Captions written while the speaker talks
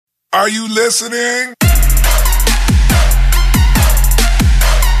Are you listening?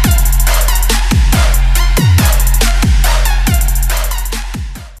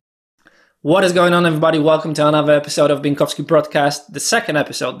 What is going on, everybody? Welcome to another episode of Binkowski Broadcast, the second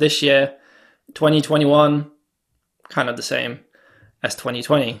episode this year, 2021, kind of the same as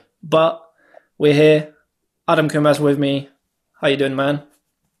 2020. But we're here. Adam Kumas with me. How you doing, man?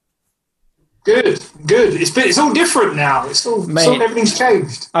 Good. It's all different now. Everything's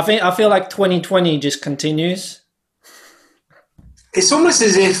changed. I feel like 2020 just continues. It's almost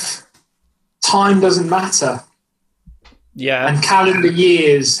as if time doesn't matter. Yeah. And calendar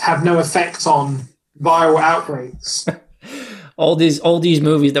years have no effect on viral outbreaks. all these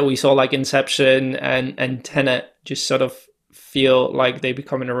movies that we saw, like Inception and Tenet, just sort of feel like they're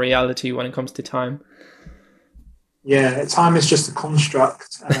becoming a reality when it comes to time. Yeah, time is just a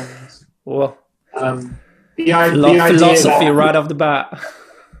construct. And, well, the idea philosophy that, right off the bat.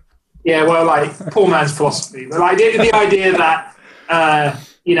 Yeah, well, like poor man's philosophy. But like the idea that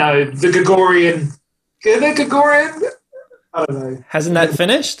the Gregorian. I don't know. Hasn't that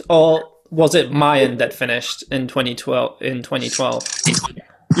finished, or was it Mayan that finished in 2012?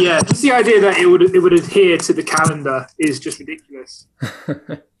 Yeah, just the idea that it would adhere to the calendar is just ridiculous.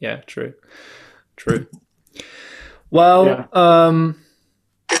 Yeah, true. Well,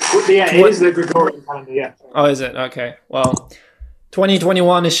 yeah. It is the Gregorian calendar. Yeah. Oh, is it? Okay. Well,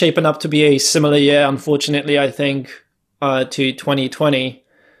 2021 is shaping up to be a similar year, unfortunately, I think, to 2020.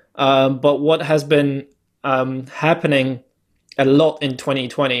 But what has been happening a lot in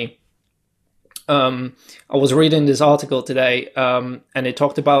 2020. I was reading this article today, and it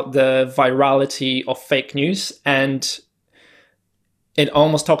talked about the virality of fake news, and it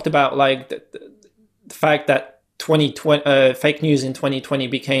almost talked about like the fact that 2020 fake news in 2020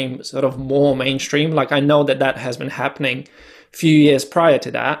 became sort of more mainstream. Like, I know that has been happening a few years prior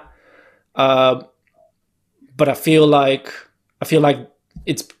to that, but I feel like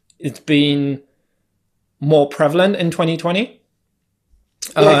it's been more prevalent in 2020.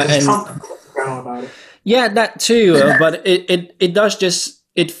 Yeah, that too. But it does just,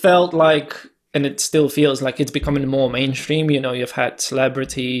 it felt like, and it still feels like it's becoming more mainstream. You know, you've had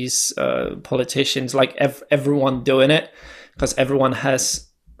celebrities, politicians, like everyone doing it, because everyone has,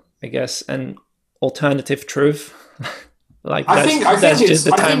 I guess, an alternative truth. Like, I think that's just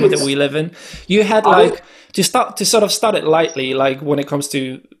the time that we live in. You had to sort of start it lightly, like when it comes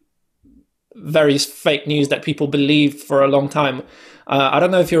to various fake news that people believed for a long time. I don't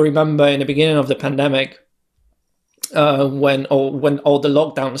know if you remember in the beginning of the pandemic, when all the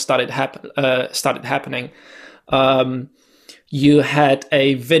lockdowns started happening. You had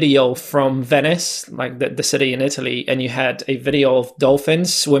a video from Venice, like the city in Italy, and you had a video of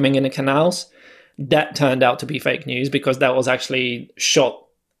dolphins swimming in the canals. That turned out to be fake news because that was actually shot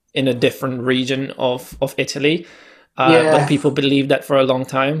in a different region of Italy. But people believed that for a long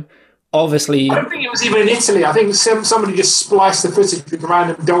time. Obviously, I don't think it was even in Italy. I think somebody just spliced the footage with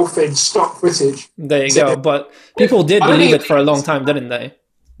random dolphin stock footage. There you go. But people did believe it for a long time, didn't they?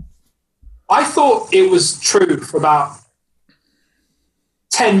 I thought it was true for about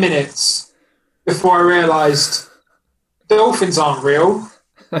 10 minutes before I realised dolphins aren't real.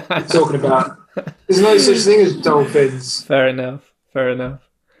 What are you talking about? There's no such thing as dolphins. Fair enough.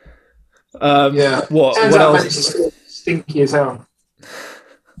 Yeah. What else? Is stinky as hell.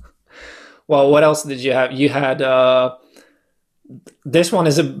 Well, what else did you have? You had this one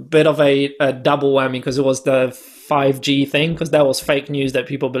is a bit of a double whammy because it was the 5G thing, because that was fake news that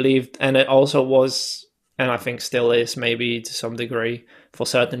people believed, and it also was, and I think still is, maybe to some degree for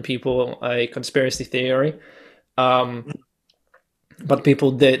certain people, a conspiracy theory. But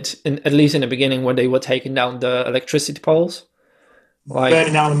people did, at least in the beginning, when they were taking down the electricity poles, like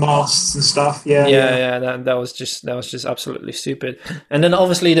burning down the masts and stuff. That was just absolutely stupid. And then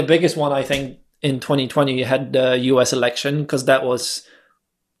obviously the biggest one, I think, in 2020, you had the US election, because that was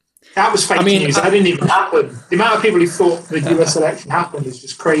fake news. That didn't even happen. The amount of people who thought the US election happened is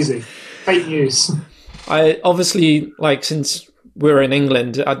just crazy. Fake news. I obviously, like, since we're in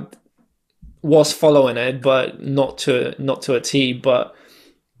England, I was following it, but not to a T. But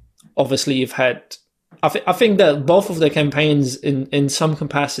obviously you've had, I think that both of the campaigns in some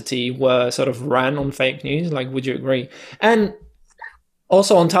capacity were sort of ran on fake news. Like, would you agree? And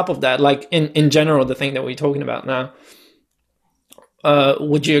also on top of that, like in general, the thing that we're talking about now,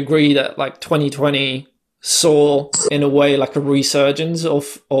 would you agree that like 2020 saw in a way like a resurgence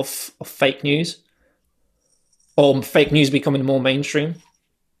of fake news, or fake news becoming more mainstream?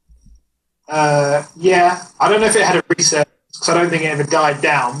 Yeah, I don't know if it had a resurgence, because I don't think it ever died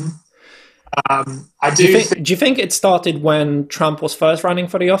down. I do you think it started when Trump was first running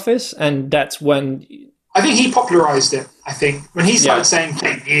for the office, and that's when? I think he popularized it. I think when he started saying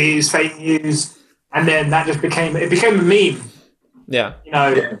fake news, and then that just became a meme. Yeah,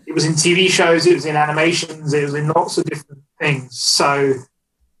 it was in TV shows, it was in animations, it was in lots of different things. So,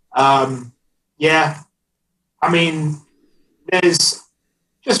 yeah, I mean, there's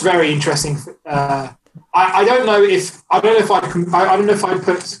just very interesting. I don't know if I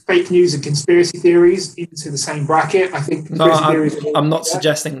put fake news and conspiracy theories into the same bracket. I think I'm not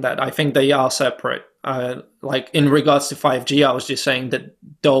suggesting that. I think they are separate. Like in regards to 5G, I was just saying that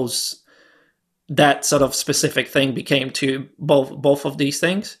that sort of specific thing became to both of these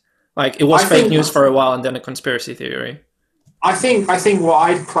things. Like it was fake news for a while and then a conspiracy theory. I think what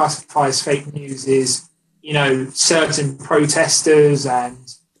I'd classify as fake news is, certain protesters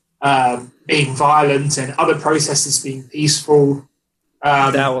and being violent and other protesters being peaceful.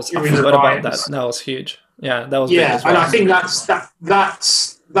 I forgot about that. That was huge. Yeah, that was big as well. And I think that's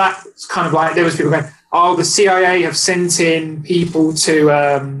kind of like there was people going, oh, the CIA have sent in people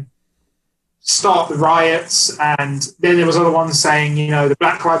to start the riots, and then there was other ones saying, the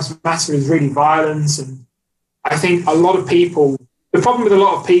Black Lives Matter is really violent. And I think the problem with a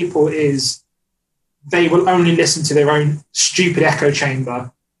lot of people is they will only listen to their own stupid echo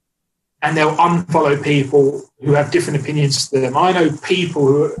chamber, and they'll unfollow people who have different opinions to them. I know people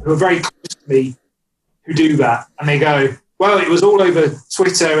who are very close to me who do that, and they go, well, it was all over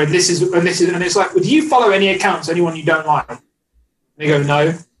Twitter, and it's like, well, do you follow any accounts, anyone you don't like? And they go,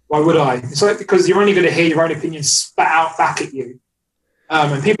 no. Why would I? It's like, because you're only going to hear your own opinion spat out back at you.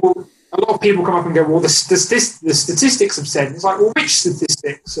 And a lot of people come up and go, well, the statistics have said. It's like, well, which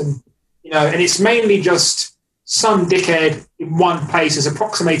statistics? And, and it's mainly just some dickhead in one place has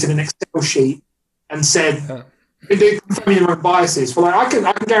approximated an Excel sheet and said, they're confirming their own biases. Well, I can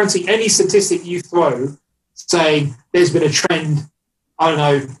guarantee any statistic you throw saying there's been a trend, I don't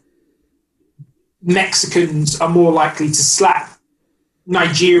know, Mexicans are more likely to slap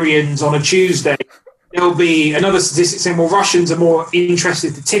Nigerians on a Tuesday. There'll be another statistic saying, well, Russians are more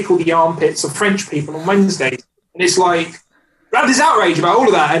interested to tickle the armpits of French people on Wednesdays. And it's like, there's outrage about all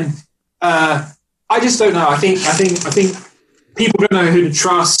of that. And I just don't know. I think people don't know who to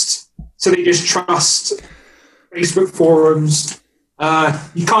trust, so they just trust Facebook forums.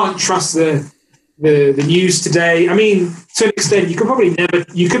 You can't trust the news today. I mean, to an extent, you could probably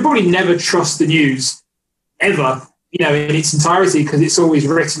never trust the news ever, in its entirety, because it's always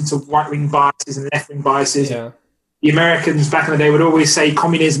written to right-wing biases and left-wing biases. Yeah. The Americans back in the day would always say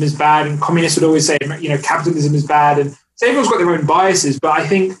communism is bad, and communists would always say, capitalism is bad. And so everyone's got their own biases. But I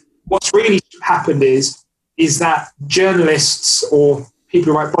think what's really happened is that journalists or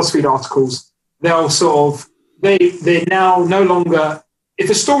people who write BuzzFeed articles, they're now no longer, if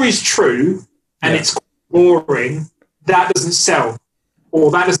a story is true and it's boring, that doesn't sell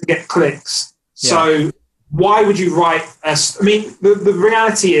or that doesn't get clicks. Yeah. So why would you write the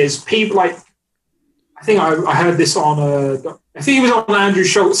reality is people like, I think I heard this on I think it was on Andrew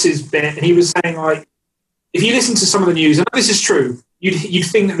Schultz's bit, and he was saying, like, if you listen to some of the news, and this is true, you'd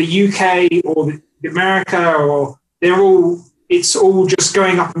think that the UK or the America, or it's all just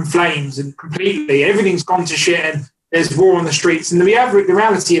going up in flames and completely everything's gone to shit and there's war on the streets. And the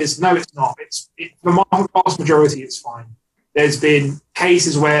reality is, no, it's not. The vast majority, it's fine. There's been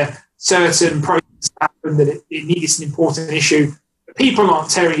cases where certain protests happen that it's an important issue. But people aren't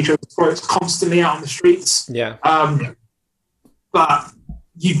tearing each other's throats constantly out on the streets. Yeah. But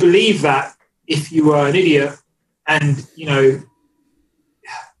you believe that if you were an idiot, and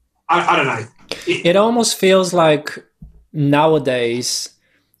I don't know. It almost feels like nowadays,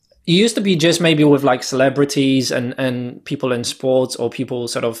 it used to be just maybe with like celebrities and people in sports or people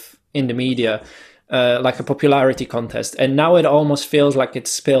sort of in the media, like a popularity contest. And now it almost feels like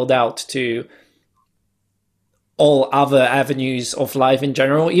it's spilled out to all other avenues of life in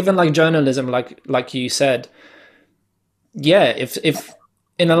general, even like journalism, like you said. Yeah, if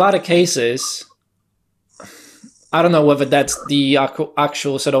in a lot of cases, I don't know whether that's the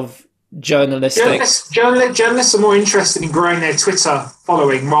actual sort of journalistic. Journalists are more interested in growing their Twitter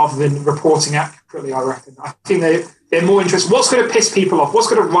following rather than reporting accurately, I reckon. I think they're more interested. What's going to piss people off? What's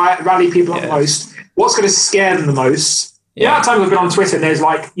going to rally people up most? What's going to scare them the most? Yeah. The amount of times I've been on Twitter and there's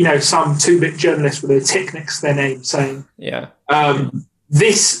like, some 2-bit journalist with a tick next to their name saying,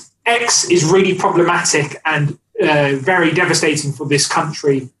 this X is really problematic and very devastating for this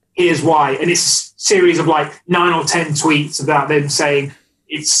country. Here's why. And it's a series of like 9 or 10 tweets about them saying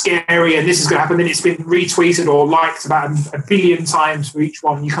it's scary and this is going to happen. Then it's been retweeted or liked about a billion times for each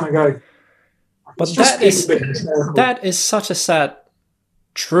one. You kind of go, but that is such a sad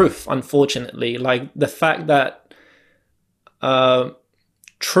truth, unfortunately. Like the fact that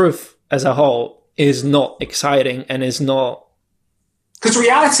truth as a whole is not exciting and is not... Because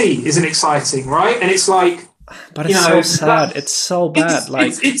reality isn't exciting, right? And it's like... But it's so sad. It's so bad.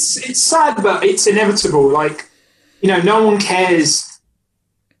 It's sad, but it's inevitable. Like, no one cares.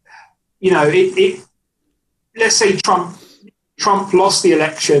 Let's say Trump lost the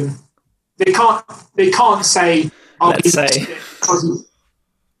election. They can't say...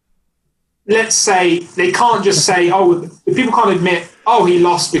 Let's say they can't just say, the people can't admit, he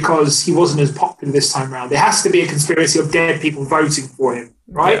lost because he wasn't as popular this time around. There has to be a conspiracy of dead people voting for him,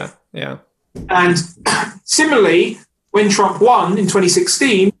 right? Yeah. And similarly, when Trump won in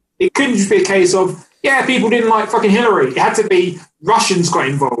 2016, it couldn't just be a case of, people didn't like fucking Hillary. It had to be Russians got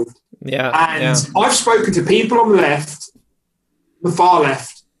involved. I've spoken to people on the left, the far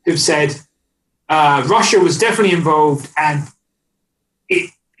left, who've said Russia was definitely involved, and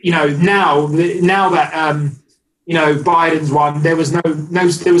it, now that Biden's won, there was no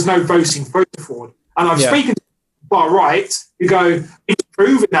voting for it. And I've spoken to far right who go, it's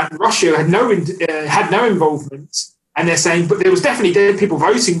proven that Russia had no involvement, and they're saying, but there was definitely dead people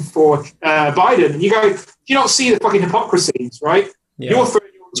voting for Biden. And you go, do you not see the fucking hypocrisies, right? You're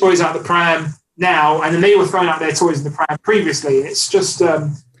throwing your toys out the pram now, and then they were throwing out their toys in the pram previously. It's just,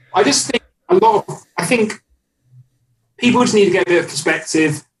 I just think I think people just need to get a bit of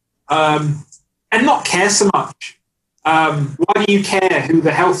perspective and not care so much. Why do you care who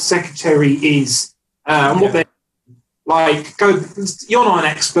the health secretary is and what they're like? You're not an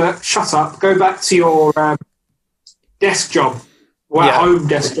expert. Shut up. Go back to your desk job or at home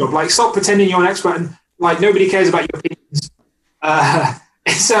desk job. Like, stop pretending you're an expert and like nobody cares about your opinions.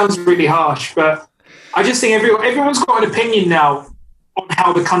 It sounds really harsh, but I just think everyone's got an opinion now on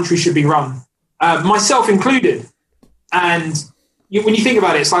how the country should be run, myself included. And when you think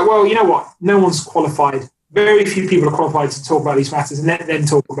about it, it's like, well, you know what? No one's qualified. Very few people are qualified to talk about these matters, and let them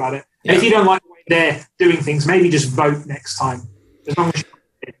talk about it. And if you don't like the way they're doing things, maybe just vote next time. As long as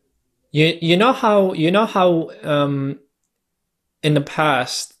you know how in the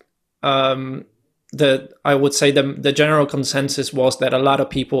past, I would say the general consensus was that a lot of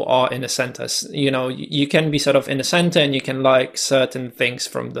people are in the center. You can be sort of in the center, and you can like certain things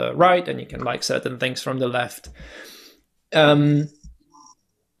from the right, and you can like certain things from the left. I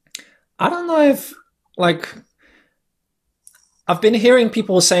don't know if I've been hearing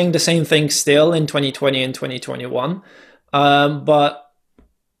people saying the same thing still in 2020 and 2021, but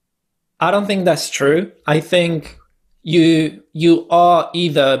I don't think that's true. I think you are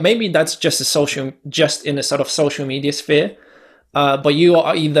either, maybe that's just in a sort of social media sphere, but you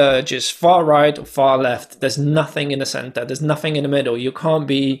are either just far right or far left. There's nothing in the center. There's nothing in the middle. You can't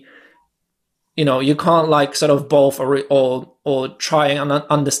be, you can't like sort of both or try and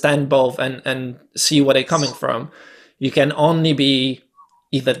understand both and see where they're coming from. You can only be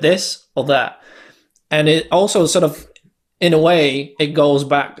either this or that. And it also sort of, in a way, it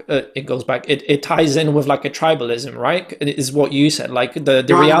ties in with like a tribalism, right? It is what you said. Like the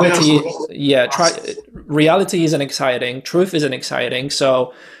reality, reality isn't exciting. Truth isn't exciting.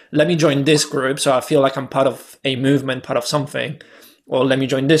 So let me join this group. So I feel like I'm part of a movement, part of something. Or let me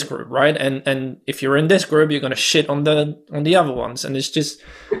join this group, right? And if you're in this group, you're going to shit on the other ones. And it's just...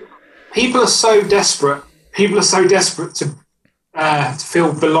 People are so desperate. People are so desperate to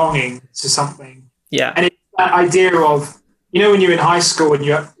feel belonging to something. Yeah. And it's that idea of, when you're in high school and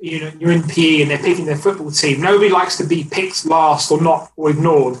you're in PE and they're picking their football team, nobody likes to be picked last or not or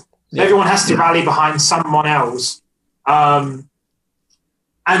ignored. So everyone has to rally behind someone else. I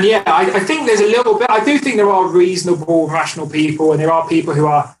think there's a little bit, I do think there are reasonable, rational people, and there are people who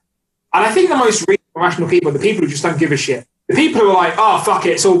are, and I think the most reasonable, rational people are the people who just don't give a shit. The people who are like, fuck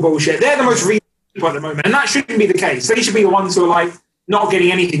it, it's all bullshit. They're the most reasonable people at the moment. And that shouldn't be the case. They should be the ones who are like, not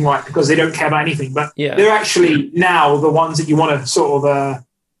getting anything right because they don't care about anything. But they're actually now the ones that you want to sort of...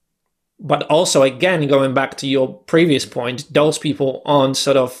 But also, again, going back to your previous point, those people aren't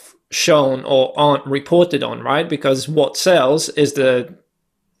sort of shown or aren't reported on, right? Because what sells is the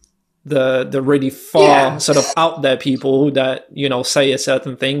really far sort of out there people that, say a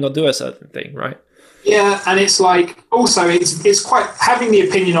certain thing or do a certain thing, right? Yeah, and it's like, also, it's quite having the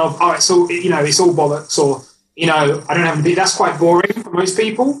opinion of, it's all, it's all bollocks, or, I don't have to be, that's quite boring for most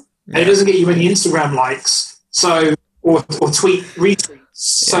people. And it doesn't get you any Instagram likes, so, or tweet retweets.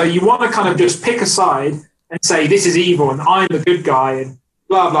 So you want to kind of just pick a side and say, this is evil and I'm the good guy and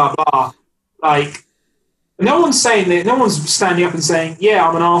blah, blah, blah. Like, no one's saying that, no one's standing up and saying, yeah,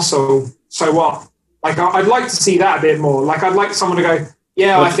 I'm an arsehole, so what? Like, I'd like to see that a bit more. Like, I'd like someone to go,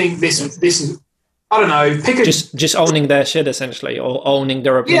 I think this is, I don't know, pick a just owning their shit essentially, or owning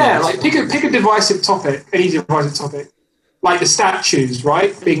their opinions. yeah, like pick a divisive topic, any divisive topic, like the statues,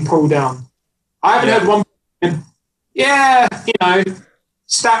 right, being pulled down. I haven't heard one. Yeah, you know,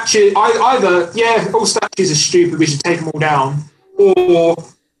 statue. Either all statues are stupid. We should take them all down, or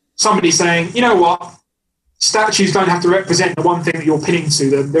somebody saying, you know what, statues don't have to represent the one thing that you're pinning to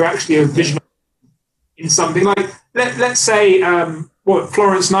them. They're actually a vision in something. Like let's say,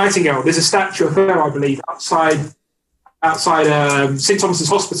 Florence Nightingale. There's a statue of her, I believe, outside St Thomas's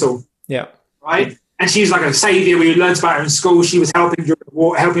Hospital. Yeah. Right, and she's like a savior. We learned about her in school. She was helping during the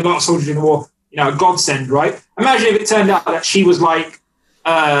war, helping a lot of soldiers in the war. You know, a godsend, right? Imagine if it turned out that she was like,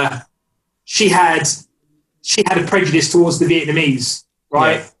 she had a prejudice towards the Vietnamese,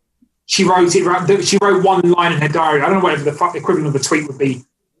 right? Yeah. She wrote one line in her diary. I don't know whatever the equivalent of a tweet would be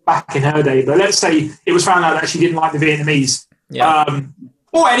back in her day, but let's say it was found out that she didn't like the Vietnamese,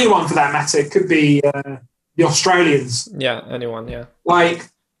 or anyone for that matter. It could be the Australians. Yeah, anyone. Yeah. Like,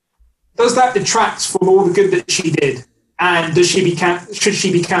 does that detract from all the good that she did? And should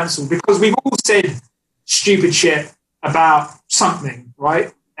she be cancelled? Because we've all said stupid shit about something,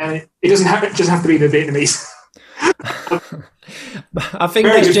 right? And it doesn't just have to be the Vietnamese. I think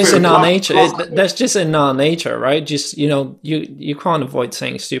that's just in our nature. That's just in our nature, right? Just, you know, you can't avoid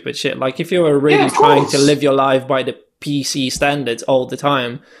saying stupid shit. Like, if you were really trying to live your life by the PC standards all the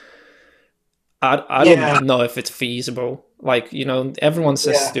time, I don't know if it's feasible. Like, you know, everyone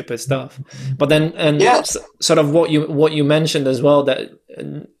says stupid stuff, but then sort of what you mentioned as well, that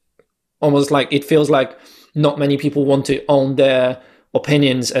almost like it feels like not many people want to own their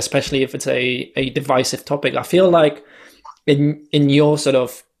opinions, especially if it's a divisive topic. I feel like in your sort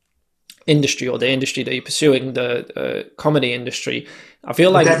of industry, or the industry that you're pursuing, the comedy industry, I feel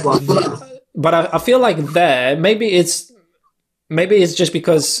like, but I feel like maybe it's just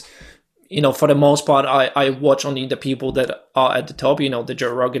because, you know, for the most part, I watch only the people that are at the top, you know, the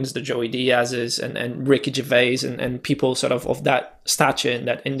Joe Rogans, the Joey Diaz's, and Ricky Gervais, and people sort of that stature in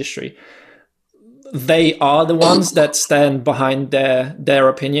that industry. They are the ones that stand behind their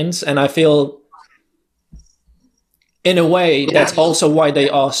opinions. And I feel, in a way, that's also why they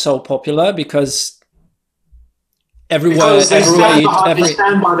are so popular, because they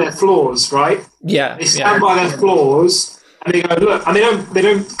stand by their flaws, right? Yeah. They stand by their flaws. And they go, look, and they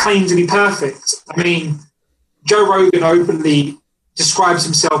don't claim to be perfect. I mean, Joe Rogan openly describes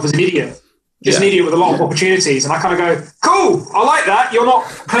himself as an idiot, an idiot with a lot of opportunities. And I kind of go, cool, I like that. You're not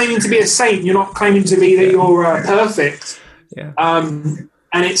claiming to be a saint. You're not claiming to be that you're perfect. Yeah. And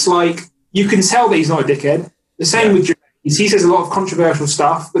it's like, you can tell that he's not a dickhead. The same with Joe. He says a lot of controversial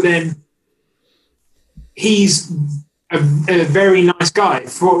stuff, but then he's a very nice guy.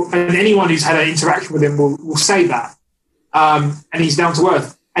 And anyone who's had an interaction with him will say that. And he's down to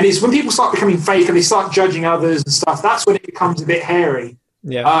earth. And it's when people start becoming fake and they start judging others and stuff, that's when it becomes a bit hairy.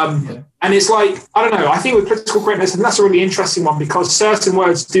 And it's like, I don't know, I think with political correctness, and that's a really interesting one, because certain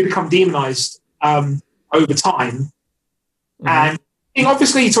words do become demonized over time. Mm-hmm. And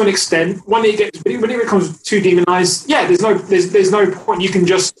obviously, to an extent, when it becomes too demonized, there's no point. You can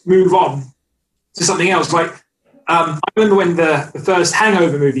just move on to something else. Like, I remember when the first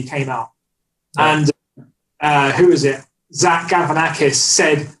Hangover movie came out, and who was it? Zach Galifianakis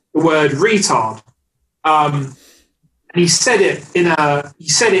said the word retard, and he said it in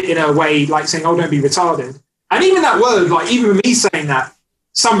a way like saying, "Oh, don't be retarded." And even that word, like even me saying that,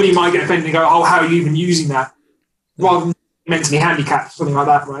 somebody might get offended and go, "Oh, how are you even using that?" Rather than mentally handicapped, something like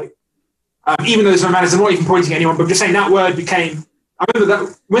that, right? Even though there's no manners, I'm not even pointing at anyone, but I'm just saying that word became. I remember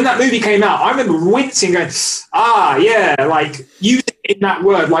that when that movie came out, I remember wincing, going, like using in that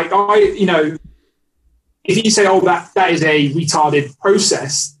word, like if you say, "Oh, that is a retarded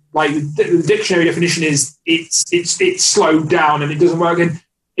process," like the dictionary definition is it's slowed down and it doesn't work. And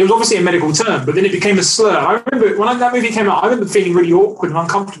it was obviously a medical term, but then it became a slur. I remember when that movie came out, I remember feeling really awkward and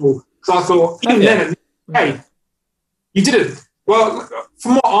uncomfortable, because I thought, then, hey, you did it. Well,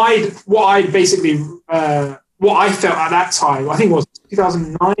 from what I felt at that time, I think it was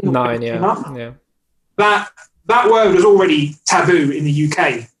 2009. That word was already taboo in the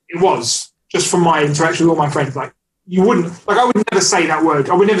UK. It was. Just from my interaction with all my friends, like I would never say that word.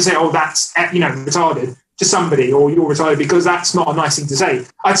 I would never say, "Oh, that's retarded" to somebody, or "You're retarded," because that's not a nice thing to say.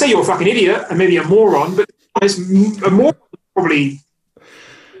 I'd say you're a fucking idiot and maybe a moron, but a moron probably.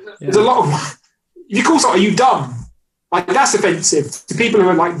 There's a lot of. If you call something, "Are you dumb?" Like, that's offensive to people who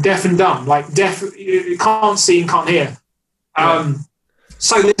are like deaf and dumb, like deaf, can't see and can't hear.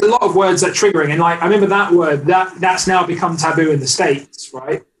 So there's a lot of words that are triggering, and like I remember that word that's now become taboo in the States,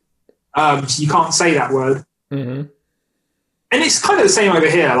 right? So you can't say that word. Mm-hmm. and it's kind of the same over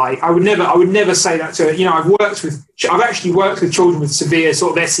here. Like I would never say that to, I've actually worked with children with severe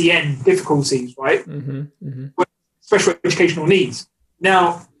sort of SEN difficulties, right? Special educational needs.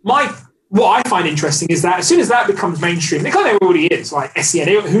 Now, what I find interesting is that as soon as that becomes mainstream, it kind of already is, like SEN.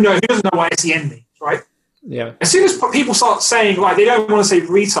 Who doesn't know what SEN means, right? Yeah. As soon as people start saying, like, they don't want to say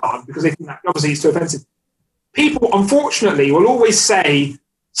retard because they think that obviously it's too offensive, people, unfortunately, will always say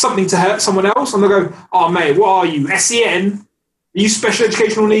something to hurt someone else, and they'll go, "Oh, mate, what are you, SEN? Are you special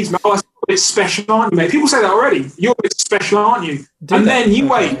educational needs, mate? Oh, it's special, aren't you, mate?" People say that already. You're a bit special, aren't you? Then you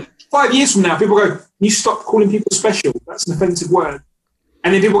wait 5 years from now, people go, "You stop calling people special. That's an offensive word."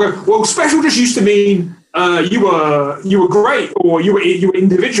 And then people go, "Well, special just used to mean you were great, or you were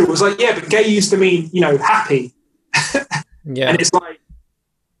individual." It's like, yeah, but gay used to mean, happy. Yeah. And it's like,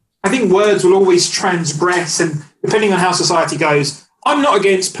 I think words will always transgress, and depending on how society goes, I'm not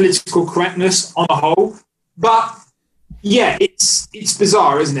against political correctness on the whole, but yeah, it's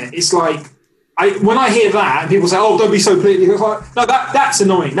bizarre, isn't it? It's like, when I hear that and people say, "Oh, don't be so politically," like, no, that's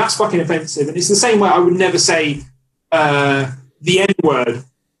annoying. That's fucking offensive. And it's the same way I would never say the N word.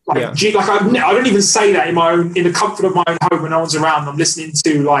 Like, I don't even say that in the comfort of my own home when no one's around. I'm listening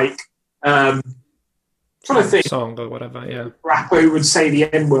to trying to think, song or whatever. Yeah, rapper who would say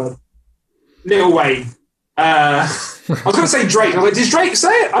the N word. Lil Wayne. I was going to say Drake. I was like, does Drake say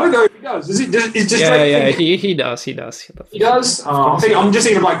it? I don't know if he does. Is Drake? Yeah, he does. He does. I'm just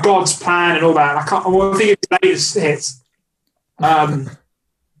thinking of like God's Plan and all that. I'm thinking of his latest hits. But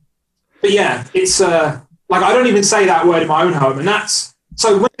yeah, it's like, I don't even say that word in my own home, and that's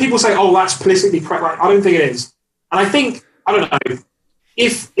so when people say, "Oh, that's politically correct," like, I don't think it is. And I think, I don't know,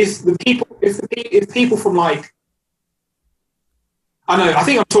 if people from like, I don't know, I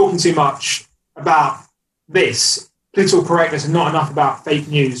think I'm talking too much about this political correctness and not enough about fake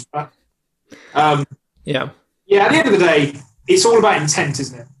news. But yeah, at the end of the day, it's all about intent,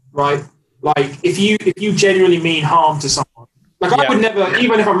 isn't it? Right? Like, if you genuinely mean harm to someone, like, I would never,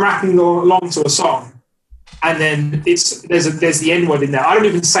 even if I'm rapping along to a song, and then there's the N word in there, I don't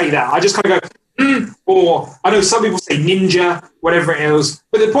even say that. I just kind of go, or I know some people say ninja, whatever it is.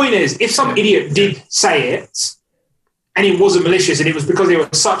 But the point is, if some idiot did say it, and it wasn't malicious, and it was because they were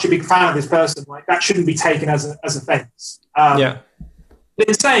such a big fan of this person, like, that shouldn't be taken as offence.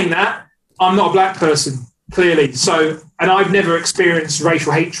 In saying that, I'm not a black person, clearly. So, and I've never experienced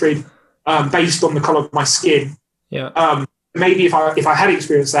racial hatred based on the colour of my skin. Yeah. Maybe if I had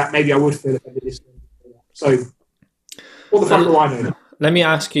experienced that, maybe I would feel offended. So, what the fuck do I know? Let me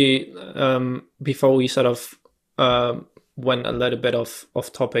ask you, before we sort of went a little bit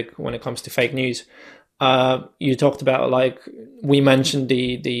off topic when it comes to fake news. You talked about, like, we mentioned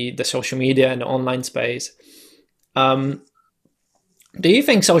the social media and the online space. Do you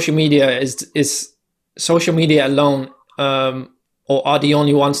think social media is social media alone, or are the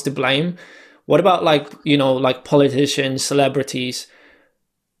only ones to blame? What about, like, like politicians, celebrities?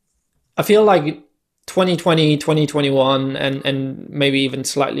 I feel like 2020, 2021, and maybe even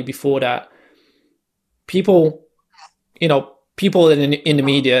slightly before that, people in the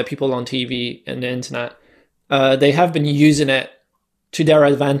media, people on TV and the internet, they have been using it to their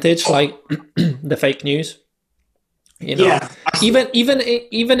advantage, like the fake news. Even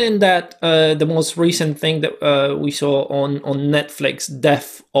in that the most recent thing that we saw on Netflix,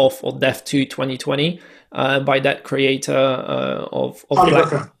 Death 2 2020, by that creator of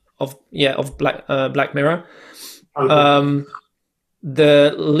Black Mirror,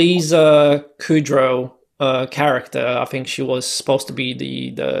 the Lisa Kudrow character, I think she was supposed to be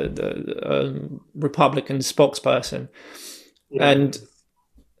the Republican spokesperson, and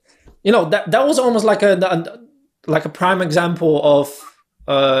that was almost like a prime example of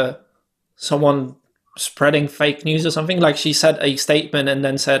someone spreading fake news or something. Like, she said a statement and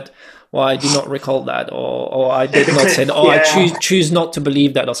then said, "Well, I do not recall that," or "I did not say that," or "I choose not to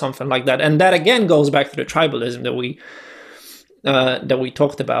believe that," or something like that. And that again goes back to the tribalism that we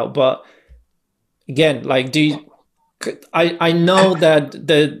talked about. But again, like, I know that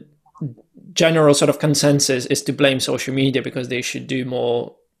the general sort of consensus is to blame social media because they should do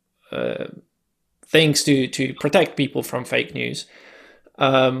more things to protect people from fake news.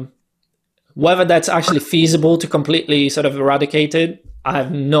 Whether that's actually feasible to completely sort of eradicate it, I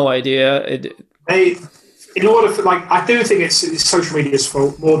have no idea. I do think it's social media's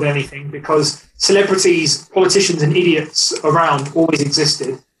fault more than anything, because celebrities, politicians, and idiots around always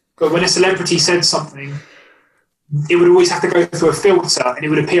existed. But when a celebrity said something, it would always have to go through a filter, and it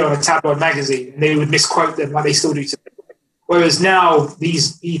would appear on a tabloid magazine, and they would misquote them like they still do today. Whereas now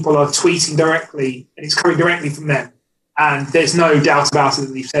these people are tweeting directly, and it's coming directly from them. And there's no doubt about it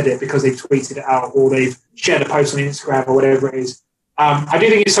that they've said it because they've tweeted it out or they've shared a post on Instagram or whatever it is. I do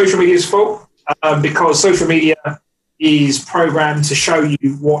think it's social media's fault because social media is programmed to show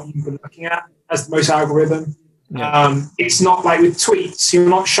you what you've been looking at as the most algorithm. Yeah. It's not like with tweets. You're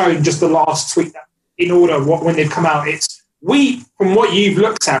not shown just the last tweet in order when they've come out. It's from what you've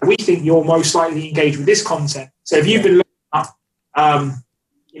looked at, we think you're most likely engaged with this content. So if you've been looking up,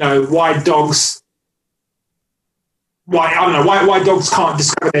 why dogs can't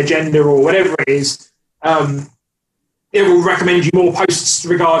discover their gender or whatever it is, it will recommend you more posts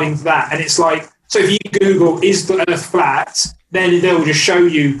regarding that. And it's like, so if you Google, is the earth flat, then they will just show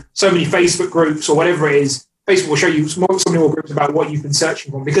you so many Facebook groups or whatever it is. Facebook will show you so many more groups about what you've been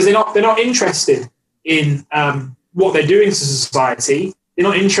searching for because they're not interested in what they're doing to society. They're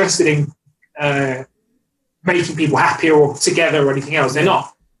not interested in making people happier or together or anything else. They're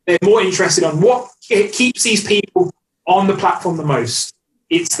not. They're more interested on what keeps these people on the platform the most.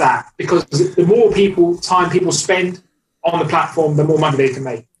 It's that, because the more time people spend on the platform, the more money they can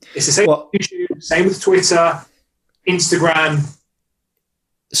make. It's the same with YouTube, same with Twitter, Instagram.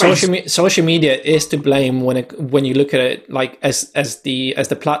 Social media is to blame when you look at it like as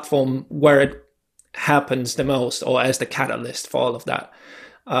the platform where it happens the most, or as the catalyst for all of that.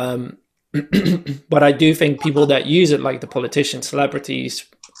 But I do think people that use it, like the politicians, celebrities,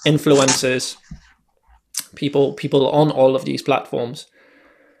 influencers, people on all of these platforms,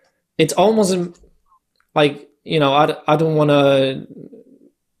 it's almost like, I don't want to,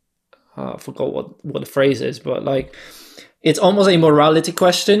 I forgot what the phrase is, but like, it's almost a morality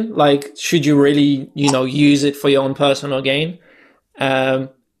question. Like, should you really, use it for your own personal gain?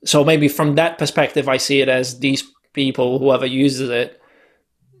 So maybe from that perspective, I see it as these people, whoever uses it,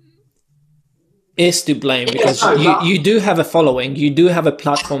 is to blame, because you do have a following, you do have a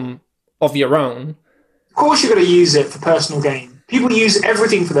platform of your own. Of course, you're going to use it for personal gain. People use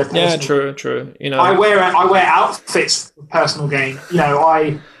everything for their personal gain. True. I wear outfits for personal gain.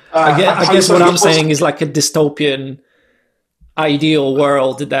 I guess what I'm saying is like a dystopian ideal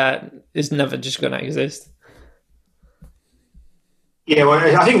world that is never just going to exist. Yeah, well,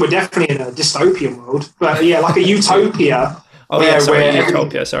 I think we're definitely in a dystopian world, but yeah, like a utopia.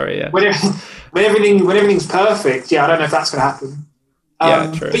 Utopia. Sorry, yeah. When everything's perfect, yeah, I don't know if that's going to happen.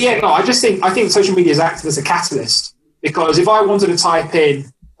 True. But yeah, no, I think social media has acted as a catalyst, because if I wanted to type in,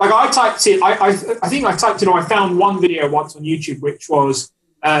 like I typed in, I think I typed in, or I found one video once on YouTube, which was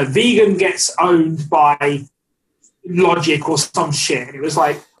vegan gets owned by Logic or some shit. And it was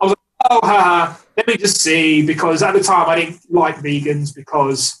like, I was like, let me just see, because at the time I didn't like vegans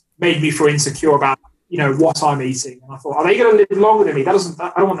because it made me feel insecure about, what I'm eating. And I thought, are they going to live longer than me? I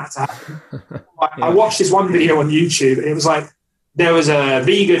don't want that to happen. I watched this one video on YouTube, and it was like, there was a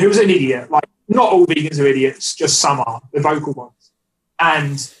vegan who was an idiot. Like, not all vegans are idiots, just some are, the vocal ones.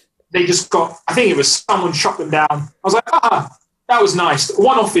 And they just got, I think it was someone shot them down. I was like, that was nice.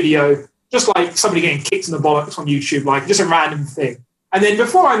 One-off video, just like somebody getting kicked in the bollocks on YouTube, like just a random thing. And then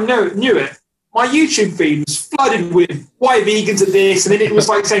before I knew it, my YouTube feed was flooded with why vegans are this, and then it was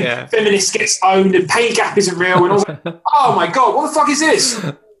like saying feminists gets owned and pay gap isn't real, and I was like, oh my god, what the fuck is this?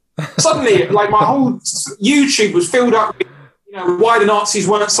 Suddenly, like, my whole YouTube was filled up with, why the Nazis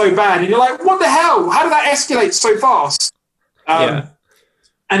weren't so bad, and you're like, what the hell? How did that escalate so fast? And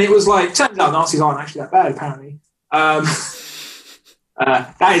it was like, turns out Nazis aren't actually that bad, apparently.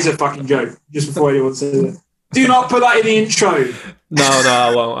 That is a fucking joke, just before anyone says it. Do not put that in the intro. No,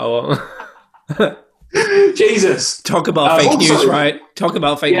 I won't. Jesus. Talk about fake news, right? Talk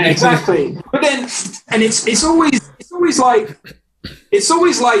about fake news. Yeah, exactly. But then, and it's always like,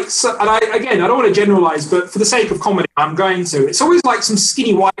 and I don't want to generalize, but for the sake of comedy, I'm going to. It's always like some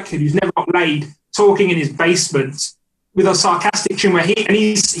skinny white kid who's never got laid talking in his basement with a sarcastic tune where he's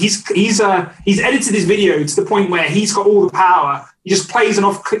edited his video to the point where he's got all the power. He just plays an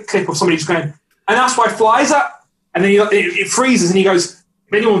off clip of somebody just going, and that's why flies up, and then it freezes, and he goes,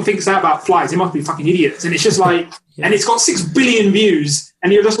 if anyone thinks that about flies, they must be fucking idiots. And it's just like, and it's got 6 billion views,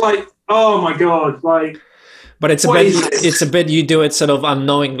 and you're just like, oh my god, like. But it's a bit you do it sort of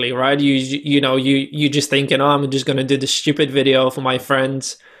unknowingly, right? You just thinking, I'm just going to do this stupid video for my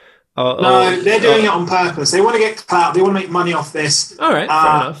friends. No, they're doing it on purpose. They want to get clout. They want to make money off this. All right, fair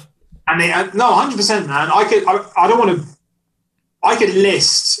enough. And 100%, man. I could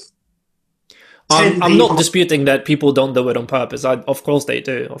list. I'm not disputing that people don't do it on purpose. Of course they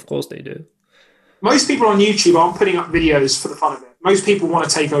do. Most people on YouTube aren't putting up videos for the fun of it. Most people want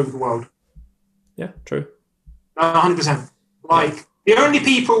to take over the world. Yeah, true. 100%. The only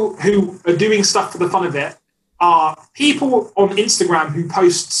people who are doing stuff for the fun of it are people on Instagram who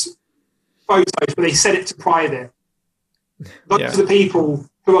post photos, but they set it to private. Those are the people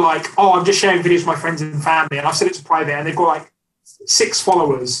who are like, oh, I'm just sharing videos with my friends and family, and I've set it to private, and they've got like 6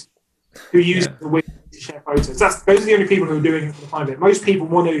 followers who use the widget to share photos. Those are the only people who are doing it for the fun of it. Most people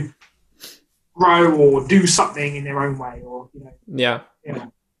want to grow or do something in their own way, or Yeah.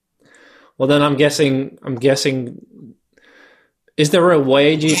 Well, then I'm guessing. Is there a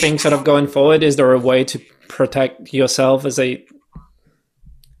way, do you think, sort of going forward? Is there a way to protect yourself as a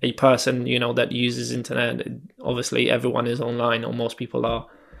person, that uses internet? Obviously, everyone is online, or most people are.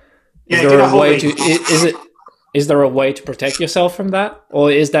 Is there a way to? Is there a way to protect yourself from that, or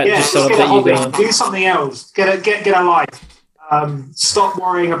is that just sort of that you go do something else? Get a life. Stop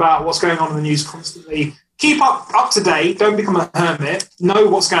worrying about what's going on in the news constantly. Keep up to date. Don't become a hermit. Know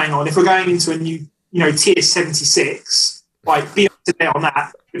what's going on. If we're going into a new, tier 76, like be up to date on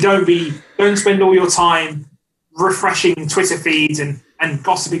that. But don't spend all your time refreshing Twitter feeds and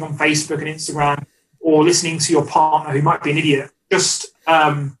gossiping on Facebook and Instagram, or listening to your partner who might be an idiot.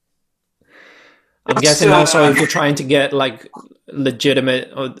 I'm guessing also if you're trying to get like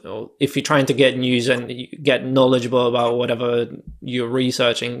legitimate, or if you're trying to get news and you get knowledgeable about whatever you're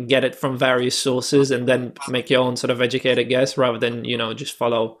researching, get it from various sources and then make your own sort of educated guess rather than, just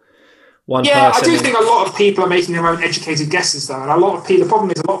follow one person. Yeah, I do think a lot of people are making their own educated guesses though. And the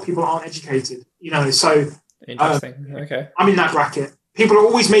problem is a lot of people aren't educated, so. Interesting. Okay. I'm in that bracket. People are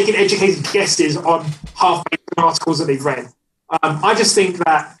always making educated guesses on half-baked articles that they've read. I just think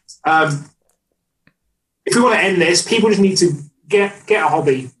that if we want to end this, people just need to get a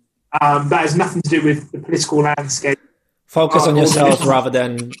hobby that has nothing to do with the political landscape. Focus on yourself rather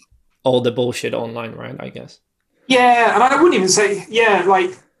than all the bullshit online, right? I guess. Yeah, and I wouldn't even say,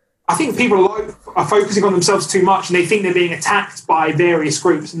 I think people are focusing on themselves too much, and they think they're being attacked by various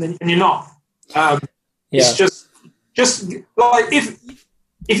groups, and you're not. It's just like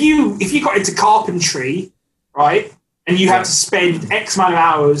if you got into carpentry, right, and you had to spend X amount of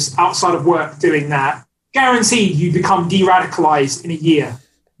hours outside of work doing that, guaranteed you become de-radicalized in a year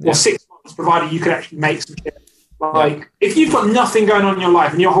or 6 months, provided you could actually make some shit. If you've got nothing going on in your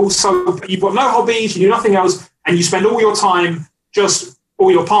life and you've got no hobbies, you do nothing else, and you spend all your time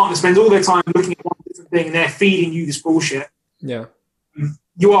or your partner spends all their time looking at one different thing and they're feeding you this bullshit, you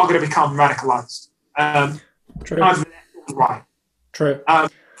are going to become radicalized. True. Right. True.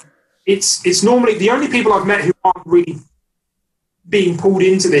 It's normally the only people I've met who aren't really being pulled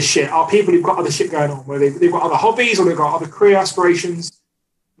into this shit are people who've got other shit going on, where they've got other hobbies or they've got other career aspirations.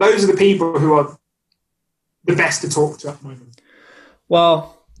 Those are the people who are the best to talk to at the moment.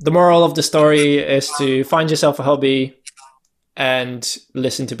 Well, the moral of the story is to find yourself a hobby and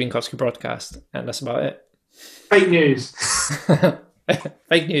listen to Binkowski Broadcast, and that's about it. Fake news.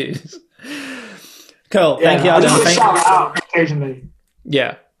 Fake news. Cool. Yeah, thank you, Adam. I shout it out occasionally.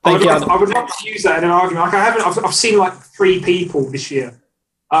 Yeah. I would love to use that in an argument. Like I've seen like 3 people this year.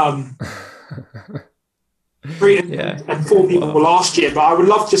 3 and 4 people last year, but I would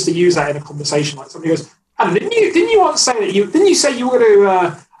love just to use that in a conversation. Like somebody goes, Adam, didn't you once say that didn't you say you were going to,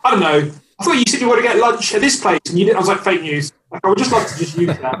 I don't know, I thought you said you were going to get lunch at this place and you didn't. I was like, fake news. Like, I would just love to just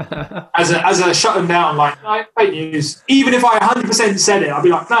use that as a shut them down. Like, no, fake news. Even if I 100% said it, I'd be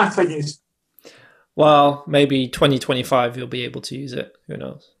like, no, fake news. Well, maybe 2025 you'll be able to use it. Who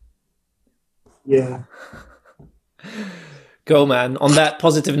knows? Yeah. Cool, man. On that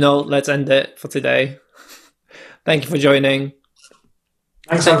positive note, let's end it for today. Thank you for joining.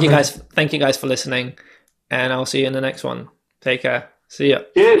 Thank you guys for listening, and I'll see you in the next one. Take care. See ya.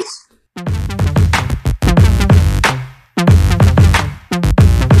 Cheers.